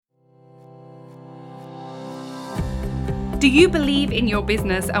Do you believe in your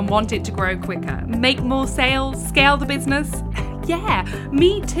business and want it to grow quicker? Make more sales? Scale the business? Yeah,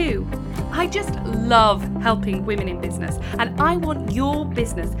 me too. I just love helping women in business, and I want your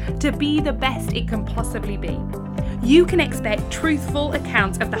business to be the best it can possibly be. You can expect truthful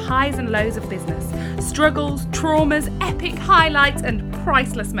accounts of the highs and lows of business, struggles, traumas, epic highlights, and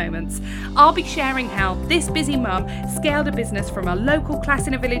priceless moments. I'll be sharing how this busy mum scaled a business from a local class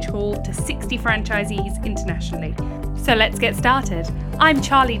in a village hall to 60 franchisees internationally. So let's get started. I'm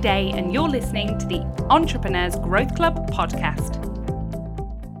Charlie Day, and you're listening to the Entrepreneurs Growth Club podcast.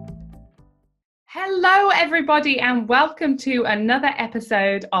 Hello, everybody, and welcome to another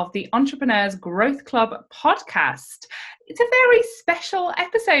episode of the Entrepreneurs Growth Club podcast. It's a very special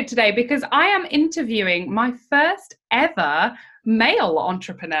episode today because I am interviewing my first ever male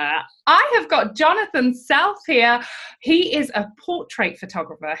entrepreneur. I have got Jonathan South here. He is a portrait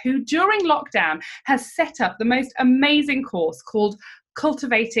photographer who during lockdown has set up the most amazing course called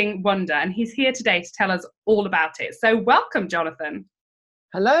Cultivating Wonder, and he's here today to tell us all about it. So welcome, Jonathan.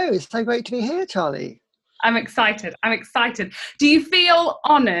 Hello, it's so great to be here, Charlie. I'm excited. Do you feel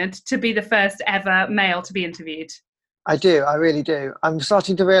honoured to be the first ever male to be interviewed? I do, I really do. I'm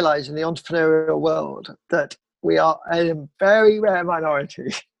starting to realise in the entrepreneurial world that we are a very rare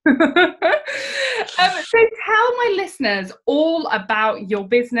minority. So tell my listeners all about your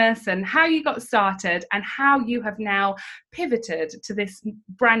business and how you got started and how you have now pivoted to this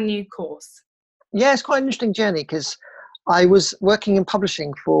brand new course. Yeah, it's quite an interesting journey because I was working in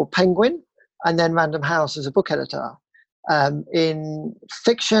publishing for Penguin and then Random House as a book editor in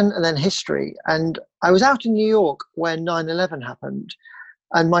fiction and then history. And I was out in New York when 9/11 happened,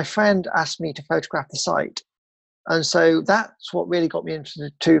 and my friend asked me to photograph the site. And so that's what really got me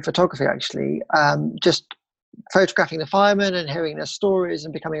into photography, actually, just photographing the firemen and hearing their stories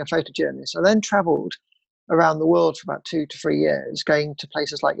and becoming a photojournalist. I then travelled around the world for about 2 to 3 years, going to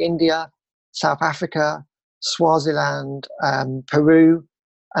places like India, South Africa, Swaziland, Peru,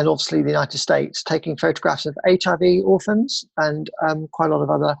 and obviously the United States, taking photographs of HIV orphans and quite a lot of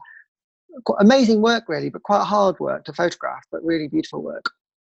other amazing work, really, but quite hard work to photograph, but really beautiful work.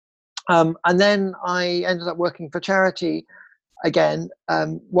 And then I ended up working for charity again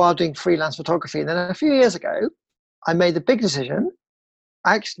while doing freelance photography. And then a few years ago, I made the big decision,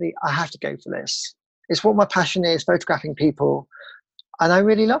 actually, I have to go for this. It's what my passion is, photographing people. And I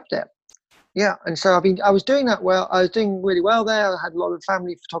really loved it. Yeah, and so I was doing that well. I was doing really well there. I had a lot of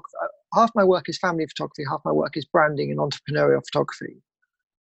family photography. Half my work is family photography, half my work is branding and entrepreneurial photography.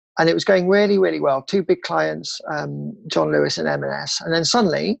 And it was going really, really well. 2 big clients, John Lewis and M&S. And then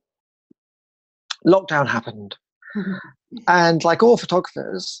suddenly, lockdown happened. And like all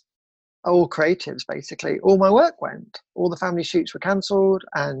photographers, all creatives basically, all my work went. All the family shoots were cancelled.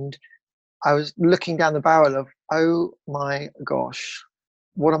 And I was looking down the barrel of, oh my gosh,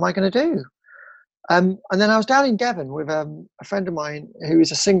 what am I going to do? And then I was down in Devon with a friend of mine who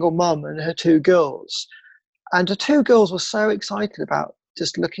is a single mum and her 2 girls. And the 2 girls were so excited about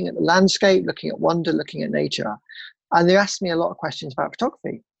just looking at the landscape, looking at wonder, looking at nature. And they asked me a lot of questions about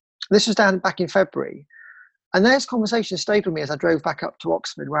photography. This was back in February. And those conversations stayed with me as I drove back up to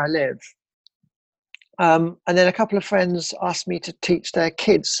Oxford, where I live. And then a couple of friends asked me to teach their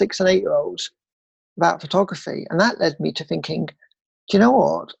kids, 6 and 8-year-olds, about photography. And that led me to thinking, do you know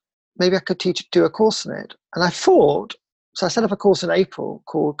what? Maybe I could do a course in it. And I thought, so I set up a course in April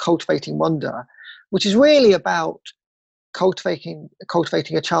called Cultivating Wonder, which is really about cultivating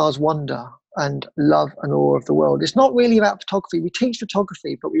a child's wonder and love and awe of the world. It's not really about photography. We teach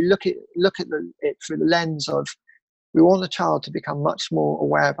photography, but we look at it through the lens of, we want the child to become much more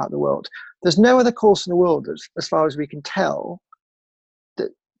aware about the world. There's no other course in the world, as far as we can tell,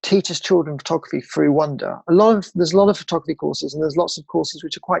 that teaches children photography through wonder. There's a lot of photography courses, and there's lots of courses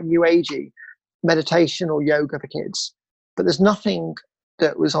which are quite new agey, meditation or yoga for kids, but there's nothing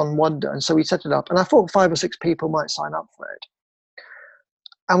that was on wonder. And so we set it up, and I thought 5 or 6 people might sign up for it.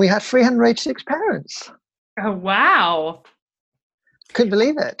 And we had 386 parents. Oh, wow. Couldn't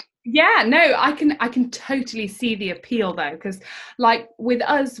believe it. Yeah, no, I can totally see the appeal though, because like with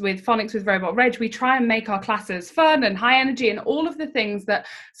us, with Phonics with Robot Reg, we try and make our classes fun and high energy and all of the things that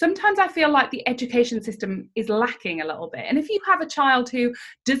sometimes I feel like the education system is lacking a little bit. And if you have a child who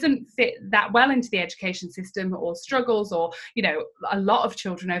doesn't fit that well into the education system or struggles, or, you know, a lot of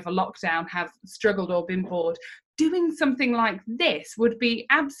children over lockdown have struggled or been bored, doing something like this would be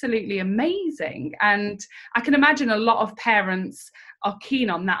absolutely amazing. And I can imagine a lot of parents are keen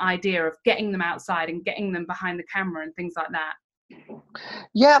on that idea of getting them outside and getting them behind the camera and things like that.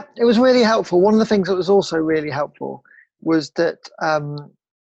 Yeah, it was really helpful. One of the things that was also really helpful was that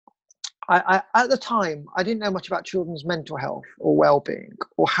At the time, I didn't know much about children's mental health or well-being,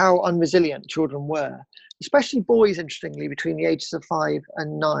 or how unresilient children were, especially boys, interestingly, between the ages of 5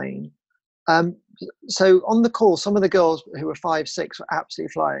 and 9. Um, so on the call, some of the girls who were 5, 6 were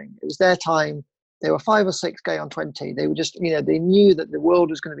absolutely flying. It was their time. They were 5 or 6 going on 20. They were just, they knew that the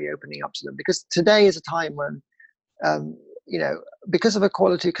world was going to be opening up to them, because today is a time when, um, because of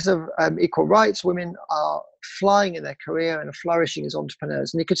equality, because of equal rights, women are flying in their career and are flourishing as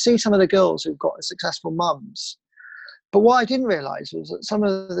entrepreneurs. And you could see some of the girls who've got successful mums. But what I didn't realize was that some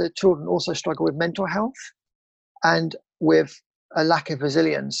of the children also struggle with mental health and with a lack of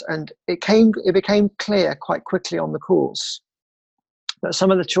resilience. And it became clear quite quickly on the course that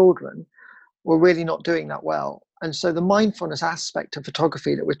some of the children were really not doing that well. And so the mindfulness aspect of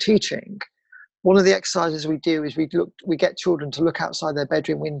photography that we're teaching, one of the exercises we do is we get children to look outside their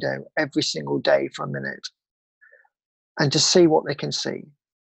bedroom window every single day for a minute and just see what they can see.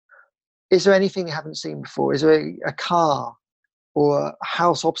 Is there anything they haven't seen before? Is there a car or a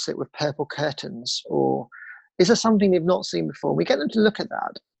house opposite with purple curtains? Or is there something they've not seen before? We get them to look at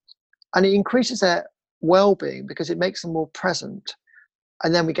that, and it increases their well-being because it makes them more present.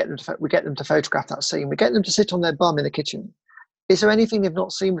 And then we get them to photograph that scene. We get them to sit on their bum in the kitchen. Is there anything they've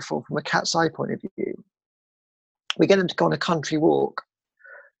not seen before from a cat's eye point of view? We get them to go on a country walk,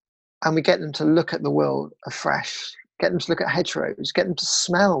 and we get them to look at the world afresh. Get them to look at hedgerows. Get them to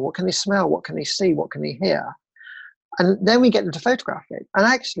smell. What can they smell? What can they see? What can they hear? And then we get them to photograph it. And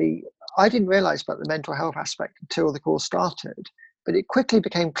actually, I didn't realize about the mental health aspect until the course started, but it quickly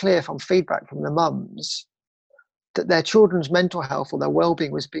became clear from feedback from the mums that their children's mental health or their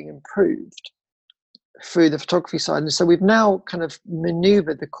well-being was being improved through the photography side. And so we've now kind of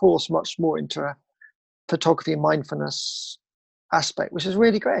maneuvered the course much more into a photography and mindfulness aspect, which is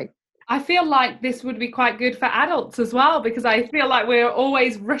really great. I feel like this would be quite good for adults as well, because I feel like we're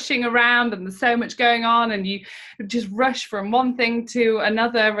always rushing around and there's so much going on and you just rush from one thing to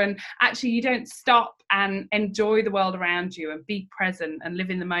another, and actually you don't stop and enjoy the world around you and be present and live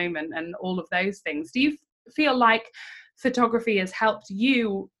in the moment and all of those things. Do you feel like photography has helped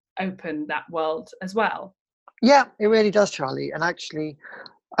you open that world as well? Yeah, it really does, Charlie. And actually,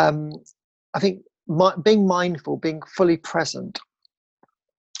 I think being mindful, being fully present,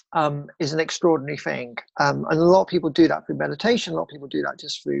 is an extraordinary thing. And a lot of people do that through meditation. A lot of people do that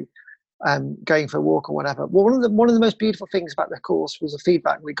just through going for a walk or whatever. Well, one of the most beautiful things about the course was the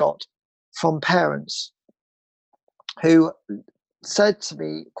feedback we got from parents who said to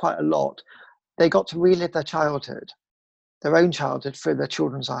me quite a lot, they got to relive their own childhood through their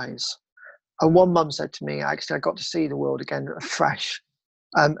children's eyes. And one mum said to me, actually, I got to see the world again afresh.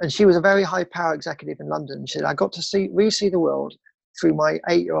 And she was a very high power executive in London. She said, I got to re-see the world through my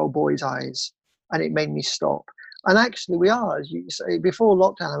 8-year-old boy's eyes, and it made me stop. And actually, we are, as you say, before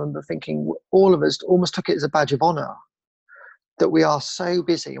lockdown, I remember thinking all of us almost took it as a badge of honor that we are so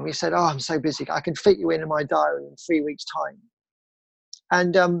busy. And we said, oh, I'm so busy, I can fit you in my diary in 3 weeks' time.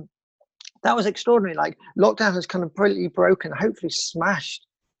 And that was extraordinary. Like, lockdown has kind of brilliantly broken, hopefully smashed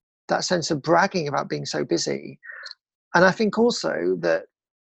that sense of bragging about being so busy. And I think also that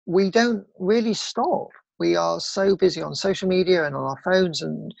we don't really stop. We are so busy on social media and on our phones.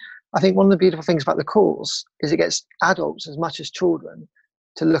 And I think one of the beautiful things about the course is it gets adults as much as children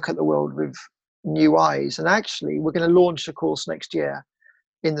to look at the world with new eyes. And actually, we're going to launch a course next year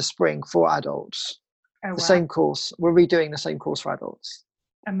in the spring for adults. Oh, wow. The same course. We're redoing the same course for adults.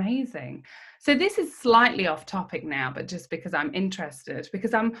 Amazing. So this is slightly off topic now, but just because I'm interested,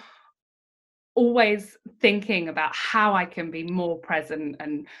 because I'm always thinking about how I can be more present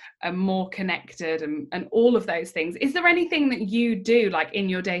and more connected and all of those things. Is there anything that you do, like in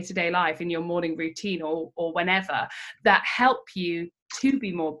your day-to-day life, in your morning routine or whenever, that help you to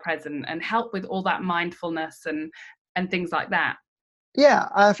be more present and help with all that mindfulness and things like that? Yeah,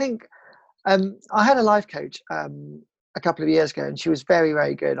 I think I had a life coach a couple of years ago, and she was very,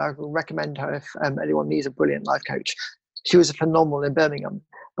 very good. I would recommend her if anyone needs a brilliant life coach. She was phenomenal in Birmingham.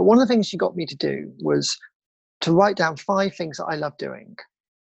 But one of the things she got me to do was to write down 5 things that I love doing,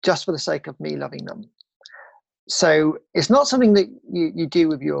 just for the sake of me loving them. So it's not something that you do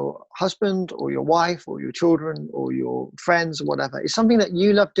with your husband or your wife or your children or your friends or whatever. It's something that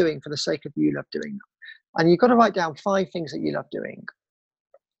you love doing for the sake of you love doing them. And you've got to write down 5 things that you love doing.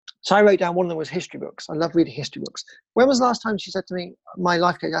 So I wrote down, one of them was history books. I love reading history books. When was the last time, she said to me, my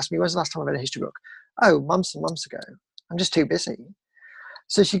life coach asked me, when's the last time I read a history book? Oh, months and months ago. I'm just too busy.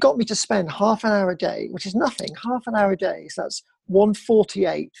 So she got me to spend half an hour a day, which is nothing, half an hour a day. So that's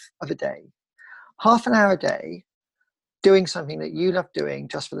 1/48 of a day. Half an hour a day doing something that you love doing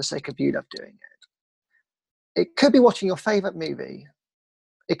just for the sake of you love doing it. It could be watching your favorite movie.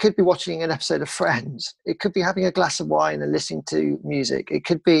 It could be watching an episode of Friends. It could be having a glass of wine and listening to music. It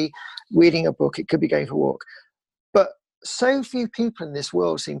could be reading a book. It could be going for a walk. But so few people in this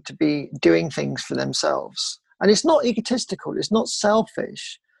world seem to be doing things for themselves. And it's not egotistical, it's not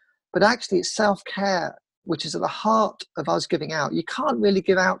selfish, but actually it's self-care, which is at the heart of us giving out. You can't really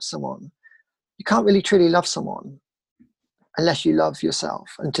give out someone. You can't really truly love someone unless you love yourself.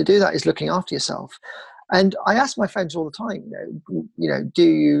 And to do that is looking after yourself. And I ask my friends all the time, do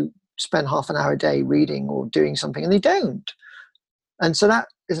you spend half an hour a day reading or doing something? And they don't. And so that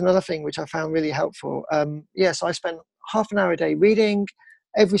is another thing which I found really helpful. So I spend half an hour a day reading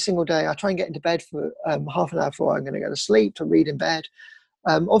every single day. I try and get into bed for half an hour before I'm going to go to sleep to read in bed.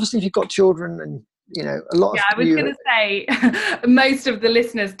 Obviously, if you've got children and, a lot of I was going to say, most of the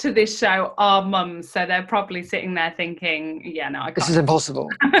listeners to this show are mums, so they're probably sitting there thinking, yeah, no, I can't. This is impossible.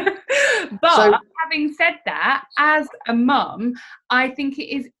 But having said that, as a mum, I think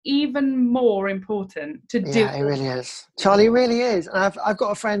it is even more important to do. Yeah, it really is. Charlie, it really is. And I've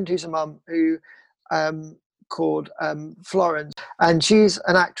got a friend who's a mum who called Florence, and she's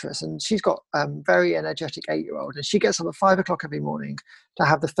an actress, and she's got a very energetic 8-year-old, and she gets up at 5 o'clock every morning to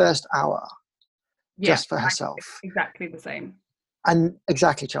have the first hour just for herself. Exactly the same. And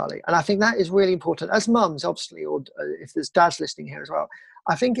exactly, Charlie. And I think that is really important. As mums, obviously, or if there's dads listening here as well,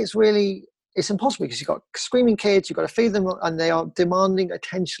 I think it's impossible because you've got screaming kids, you've got to feed them, and they are demanding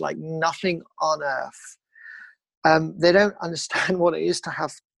attention like nothing on earth. They don't understand what it is to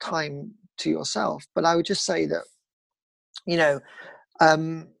have time to yourself. But I would just say that,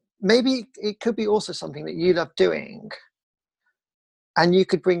 maybe it could be also something that you love doing, and you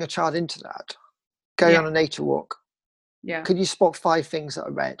could bring a child into that. Going on a nature walk. Yeah. Could you spot 5 things that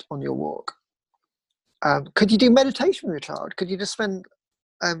are red on your walk? Could you do meditation with your child? Could you just spend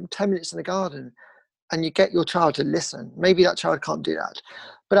 10 minutes in the garden and you get your child to listen? Maybe that child can't do that.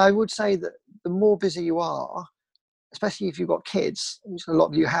 But I would say that the more busy you are, especially if you've got kids, which a lot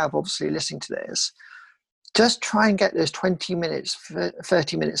of you have obviously listening to this, just try and get those 20 minutes,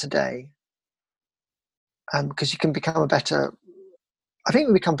 30 minutes a day. Because you can become I think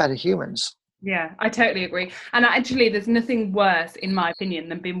we become better humans. Yeah, I totally agree. And actually, there's nothing worse, in my opinion,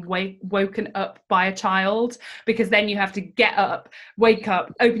 than being woken up by a child, because then you have to get up, wake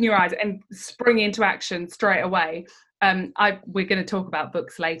up, open your eyes and spring into action straight away. We're going to talk about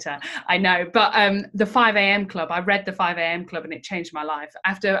books later, I know, but the 5 a.m. Club, I read the 5 a.m. Club and it changed my life.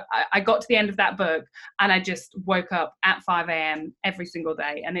 After I got to the end of that book and I just woke up at 5 a.m. every single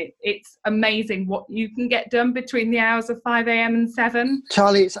day, and it's amazing what you can get done between the hours of 5 a.m. and 7.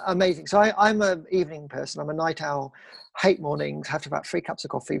 Charlie, it's amazing. So I'm an evening person. I'm a night owl, hate mornings, have to have about 3 cups of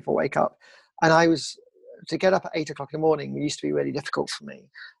coffee before I wake up. And to get up at 8 o'clock in the morning used to be really difficult for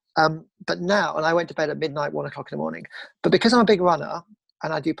me. But now, and I went to bed at midnight, 1 o'clock in the morning, but because I'm a big runner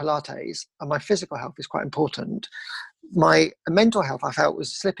and I do Pilates and my physical health is quite important, my mental health I felt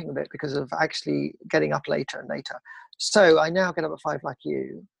was slipping a bit because of actually getting up later and later. So I now get up at 5 like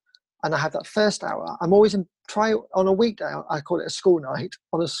you, and I have that first hour. I'm always try on a weekday, I call it a school night.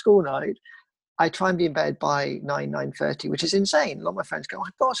 On a school night, I try and be in bed by 9:30, which is insane. A lot of my friends go, oh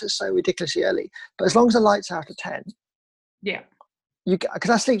my gosh, it's so ridiculously early. But as long as the lights are out at 10, yeah. Because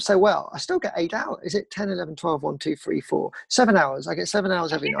I sleep so well, I still get 8 hours. Is it 10, 11, 12, 1, 2, 3, 4, 7 hours? I get 7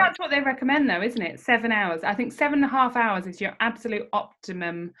 hours every night. That's what they recommend though, isn't it? 7 hours. I think 7.5 hours is your absolute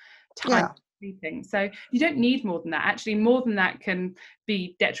optimum time for sleeping. So you don't need more than that. Actually, more than that can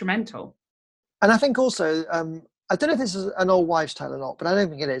be detrimental. And I think also, I don't know if this is an old wives' tale or not, but I don't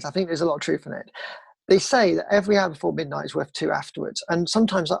think it is. I think there's a lot of truth in it. They say that every hour before midnight is worth 2 afterwards. And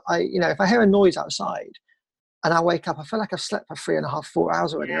sometimes if I hear a noise outside, and I wake up, I feel like I've slept for 3.5, 4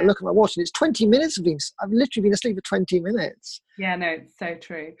 hours already. Yeah. I look at my watch and it's 20 minutes. I've literally been asleep for 20 minutes. Yeah, no, it's so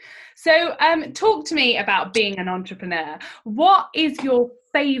true. So talk to me about being an entrepreneur. What is your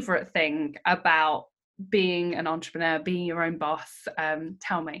favourite thing about being an entrepreneur, being your own boss?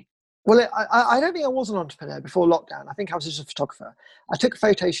 Tell me. Well, I don't think I was an entrepreneur before lockdown. I think I was just a photographer. I took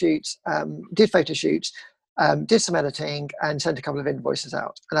photo shoots, did photo shoots, did some editing and sent a couple of invoices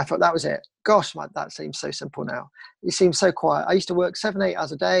out. And I thought that was it. Gosh, that seems so simple now. It seems so quiet. I used to work 7, 8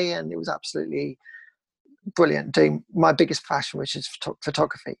 hours a day and it was absolutely brilliant doing my biggest passion, which is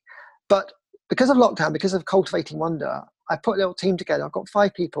photography. But because of lockdown, because of cultivating wonder, I put a little team together. I've got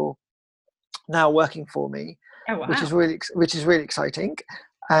 5 people now working for me, oh, wow. which is really exciting.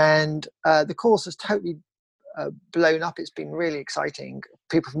 And the course has totally blown up. It's been really exciting.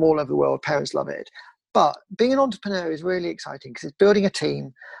 People from all over the world, parents love it. But being an entrepreneur is really exciting because it's building a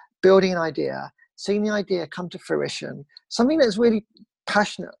team, building an idea, seeing the idea come to fruition. Something that's really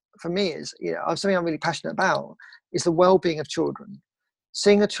passionate for me is, something I'm really passionate about is the well-being of children.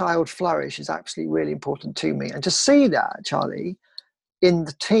 seeing a child flourish is absolutely really important to me. And to see that, Charlie, in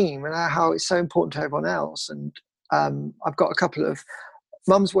the team and how it's so important to everyone else. And I've got a couple of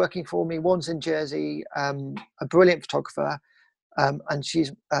mums working for me. One's in Jersey, a brilliant photographer, and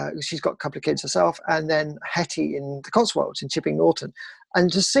she's got a couple of kids herself. And then Hetty in the Cotswolds in Chipping Norton.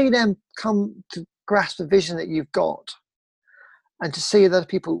 And to see them come to grasp the vision that you've got, and to see other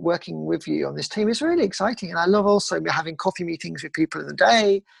people working with you on this team is really exciting. And I love also having coffee meetings with people in the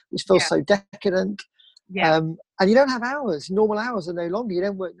day, which feels so decadent. Yeah. And you don't have hours. Normal hours are no longer. You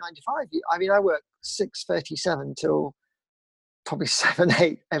don't work 9 to 5. I work 6:37 till probably 7,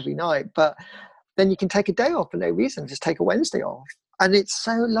 8 every night. But then you can take a day off for no reason. Just take a Wednesday off. And it's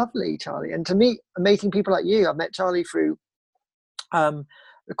so lovely, Charlie. And to meet amazing people like you, I've met Charlie through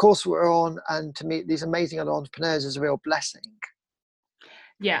the course we're on, and to meet these amazing other entrepreneurs is a real blessing.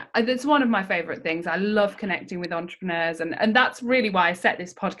 Yeah, it's one of my favorite things. I love connecting with entrepreneurs, and that's really why I set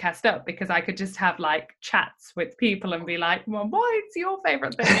this podcast up, because I could just have like chats with people and be like, well, what's your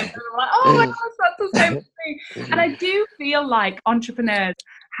favorite thing? And they're like, oh my gosh, that's the same thing. And I do feel like entrepreneurs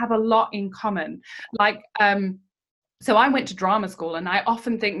have a lot in common. Like, so I went to drama school, and I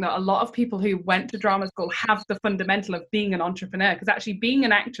often think that a lot of people who went to drama school have the fundamental of being an entrepreneur, because actually being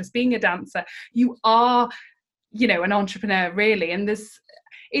an actress, being a dancer, you are, an entrepreneur really. And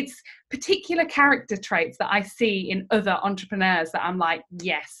it's particular character traits that I see in other entrepreneurs that I'm like,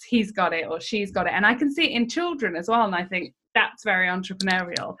 yes, he's got it or she's got it. And I can see it in children as well. And I think that's very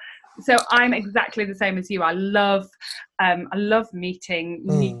entrepreneurial. So I'm exactly the same as you. I love meeting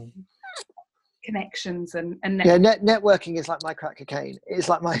new connections and networking is like my crack cocaine. It's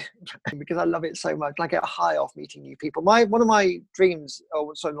like my because I love it so much. I get high off meeting new people. One of my dreams,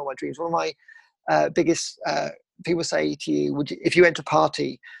 one of my biggest people say to you, if you went to a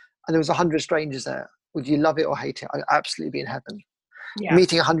party and there was 100 strangers there, would you love it or hate it? I'd absolutely be in heaven. Yeah.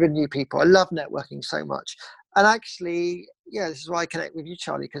 Meeting 100 new people. I love networking so much. And actually, this is why I connect with you,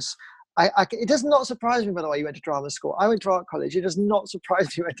 Charlie, because it does not surprise me, by the way, you went to drama school. I went to art college. It does not surprise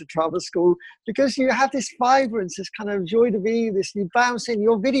me you went to drama school, because you have this vibrance, this kind of joy to be, you bounce in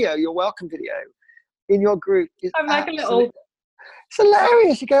your welcome video in your group. I'm like a little... It's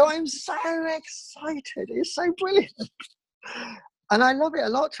hilarious. You go, I'm so excited. It's so brilliant. And I love it a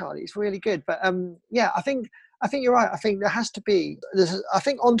lot, Charlie. It's really good. But I think you're right. I think there has to be, I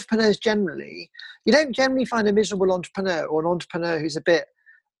think entrepreneurs generally, you don't generally find a miserable entrepreneur or an entrepreneur who's a bit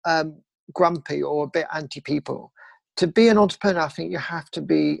grumpy or a bit anti-people. To be an entrepreneur, I think you have to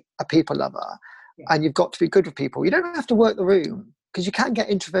be a people lover, and you've got to be good with people. You don't have to work the room, because you can get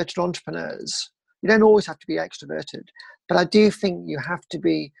introverted entrepreneurs. You don't always have to be extroverted. But I do think you have to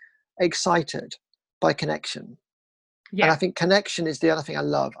be excited by connection. Yeah. And I think connection is the other thing I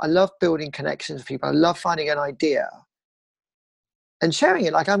love. I love building connections with people. I love finding an idea and sharing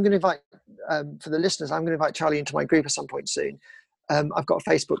it. Like, I'm going to invite, for the listeners, I'm going to invite Charlie into my group at some point soon. I've got a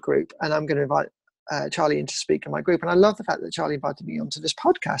Facebook group, and I'm going to invite Charlie in to speak in my group. And I love the fact that Charlie invited me onto this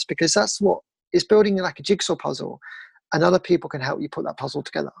podcast, because that's what is building like a jigsaw puzzle, and other people can help you put that puzzle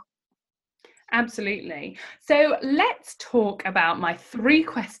together. Absolutely. So let's talk about my 3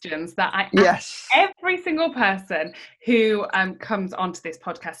 questions that I ask every single person who comes onto this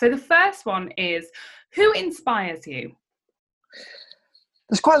podcast. So the first one is, who inspires you?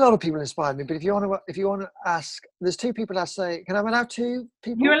 There's quite a lot of people who inspire me, but if you want to ask, there's 2 people I say. Can I allow 2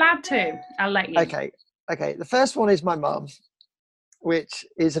 people? You're allowed to. I'll let you. Okay. The first one is my mum, which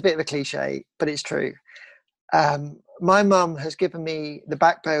is a bit of a cliche, but it's true. My mum has given me the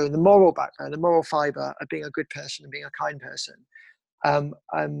backbone, the moral fibre of being a good person and being a kind person.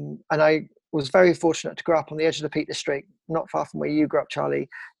 And I was very fortunate to grow up on the edge of the Peak District, not far from where you grew up, Charlie,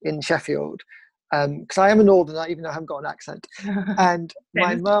 in Sheffield. Because I am a northerner, even though I haven't got an accent. And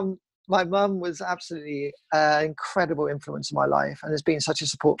my mum was absolutely an incredible influence in my life, and has been such a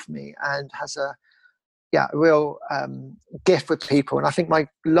support for me, and has a real gift with people. And I think my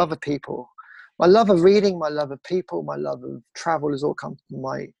love of people, my love of reading, my love of people, my love of travel has all come from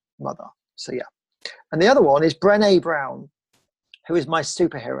my mother. So and the other one is Brené Brown, who is my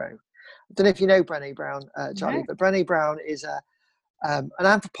superhero. I don't know if you know Brené Brown, Charlie, but Brené Brown is an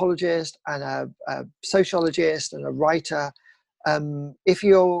anthropologist and a sociologist and a writer. If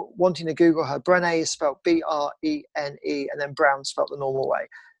you're wanting to Google her, Brené is spelled Brene, and then Brown spelled the normal way.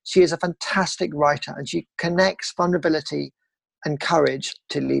 She is a fantastic writer, and she connects vulnerability and courage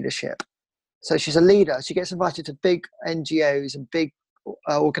to leadership. So she's a leader. She gets invited to big NGOs and big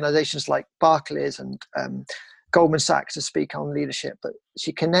organizations like Barclays and Goldman Sachs to speak on leadership. But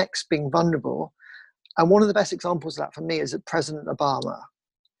she connects being vulnerable. And one of the best examples of that for me is that President Obama,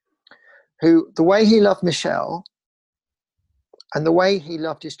 who, the way he loved Michelle And the way he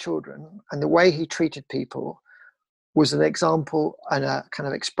loved his children and the way he treated people was an example and a kind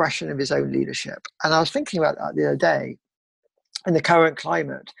of expression of his own leadership. And I was thinking about that the other day in the current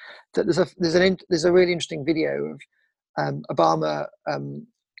climate, that there's a really interesting video of Obama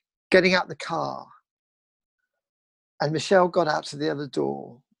getting out the car, and Michelle got out to the other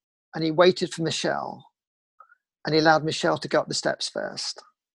door, and he waited for Michelle, and he allowed Michelle to go up the steps first.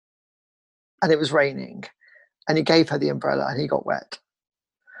 And it was raining, and he gave her the umbrella, and he got wet.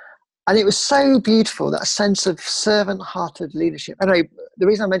 And it was so beautiful, that sense of servant-hearted leadership. Anyway, the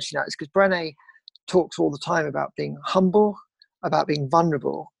reason I mention that is because Brené talks all the time about being humble, about being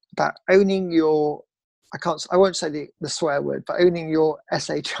vulnerable, about owning your, I won't say the swear word, but owning your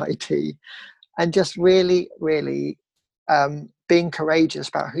SHIT, and just really, really being courageous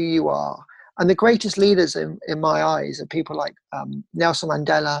about who you are. And the greatest leaders in my eyes are people like Nelson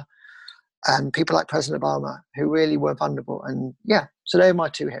Mandela and people like President Obama, who really were vulnerable. And yeah, so they're my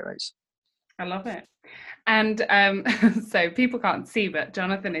two heroes. I love it. And so people can't see, but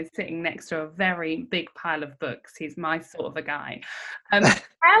Jonathan is sitting next to a very big pile of books. He's my sort of a guy.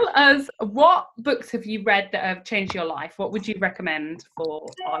 Tell us, what books have you read that have changed your life? What would you recommend for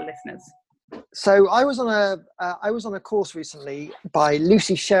our listeners? So I was on a course recently by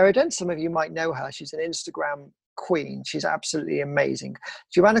Lucy Sheridan. Some of you might know her. She's an Instagram queen. She's absolutely amazing.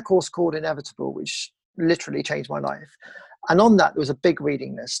 She ran a course called Inevitable, which literally changed my life. And on that, there was a big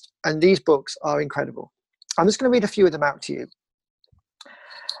reading list. And these books are incredible. I'm just going to read a few of them out to you.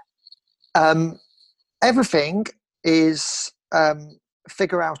 Everything is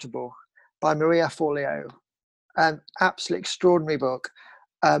Figure Outable by Maria Forleo. An absolutely extraordinary book.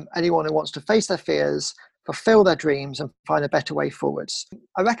 Anyone who wants to face their fears, fulfill their dreams, and find a better way forwards.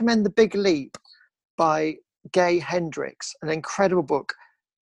 I recommend The Big Leap by Gay Hendricks, an incredible book.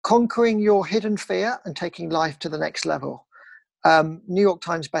 Conquering Your Hidden Fear and Taking Life to the Next Level. New York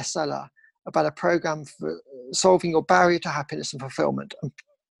Times bestseller about a program for solving your barrier to happiness and fulfillment, and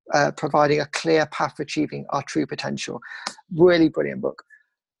providing a clear path for achieving our true potential. Really brilliant book.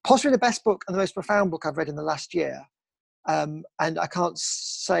 Possibly the best book and the most profound book I've read in the last year. And I can't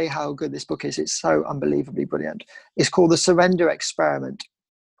say how good this book is. It's so unbelievably brilliant. It's called The Surrender Experiment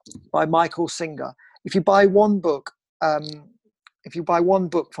by Michael Singer. If you buy one book from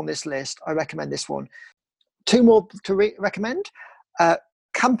this list, I recommend this one. Two more to recommend.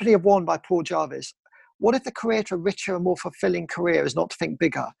 Company of One by Paul Jarvis. What if the career to a richer and more fulfilling career is not to think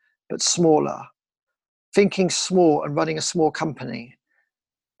bigger, but smaller? Thinking small and running a small company.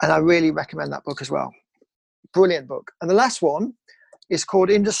 And I really recommend that book as well. Brilliant book. And the last one is called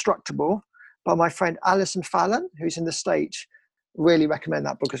Indestructible by my friend Alison Fallon, who's in the States. Really recommend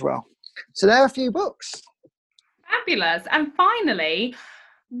that book as well. So there are a few books. Fabulous. And finally,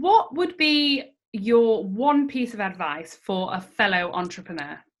 what would be your one piece of advice for a fellow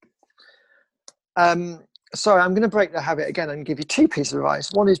entrepreneur? Sorry, I'm going to break the habit again and give you two pieces of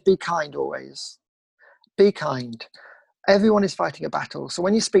advice. One is be kind always. Be kind. Everyone is fighting a battle. So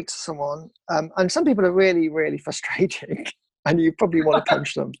when you speak to someone, and some people are really, really frustrating, and you probably want to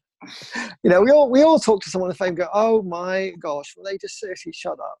punch them. You know, we all talk to someone on the phone and go, oh my gosh, will they just seriously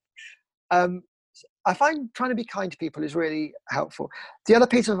shut up? I find trying to be kind to people is really helpful. The other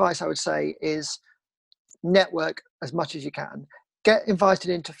piece of advice I would say is network as much as you can. Get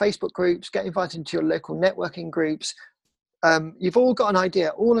invited into Facebook groups, get invited into your local networking groups. You've all got an idea.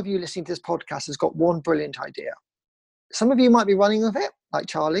 All of you listening to this podcast has got one brilliant idea. Some of you might be running with it, like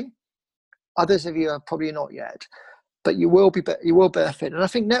Charlie. Others of you are probably not yet, but you will birth it. And I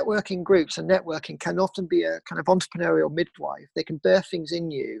think networking groups and networking can often be a kind of entrepreneurial midwife. They can birth things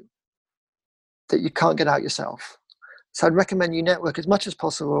in you that you can't get out yourself. So I'd recommend you network as much as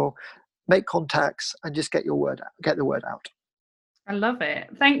possible, make contacts, and just get the word out. I love it.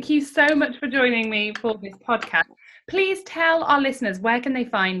 Thank you so much for joining me for this podcast. Please tell our listeners, where can they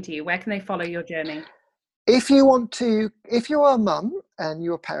find you? Where can they follow your journey? If you're a mum and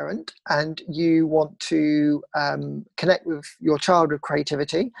you're a parent and you want to connect with your child with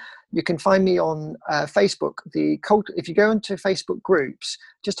creativity, you can find me on Facebook. If you go into Facebook groups,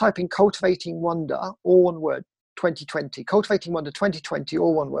 just type in Cultivating Wonder, all one word, 2020. Cultivating Wonder 2020,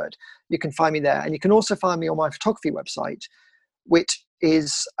 all one word. You can find me there. And you can also find me on my photography website, which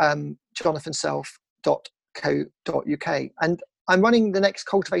is jonathanself.co.uk. And I'm running the next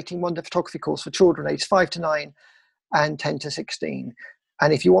Cultivating Wonder photography course for children aged 5 to 9 and 10 to 16.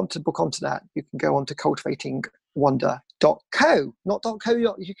 And if you want to book onto that, you can go on to cultivatingwonder.co, not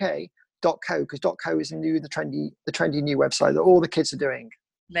 .co.uk, .co, because .co is the trendy new website that all the kids are doing.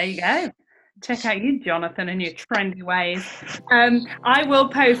 There you go. Check out you, Jonathan, and your trendy ways. I will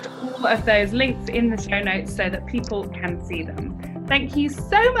post all of those links in the show notes so that people can see them. Thank you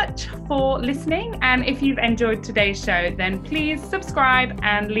so much for listening. And if you've enjoyed today's show, then please subscribe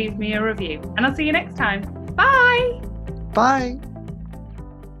and leave me a review. And I'll see you next time. Bye. Bye.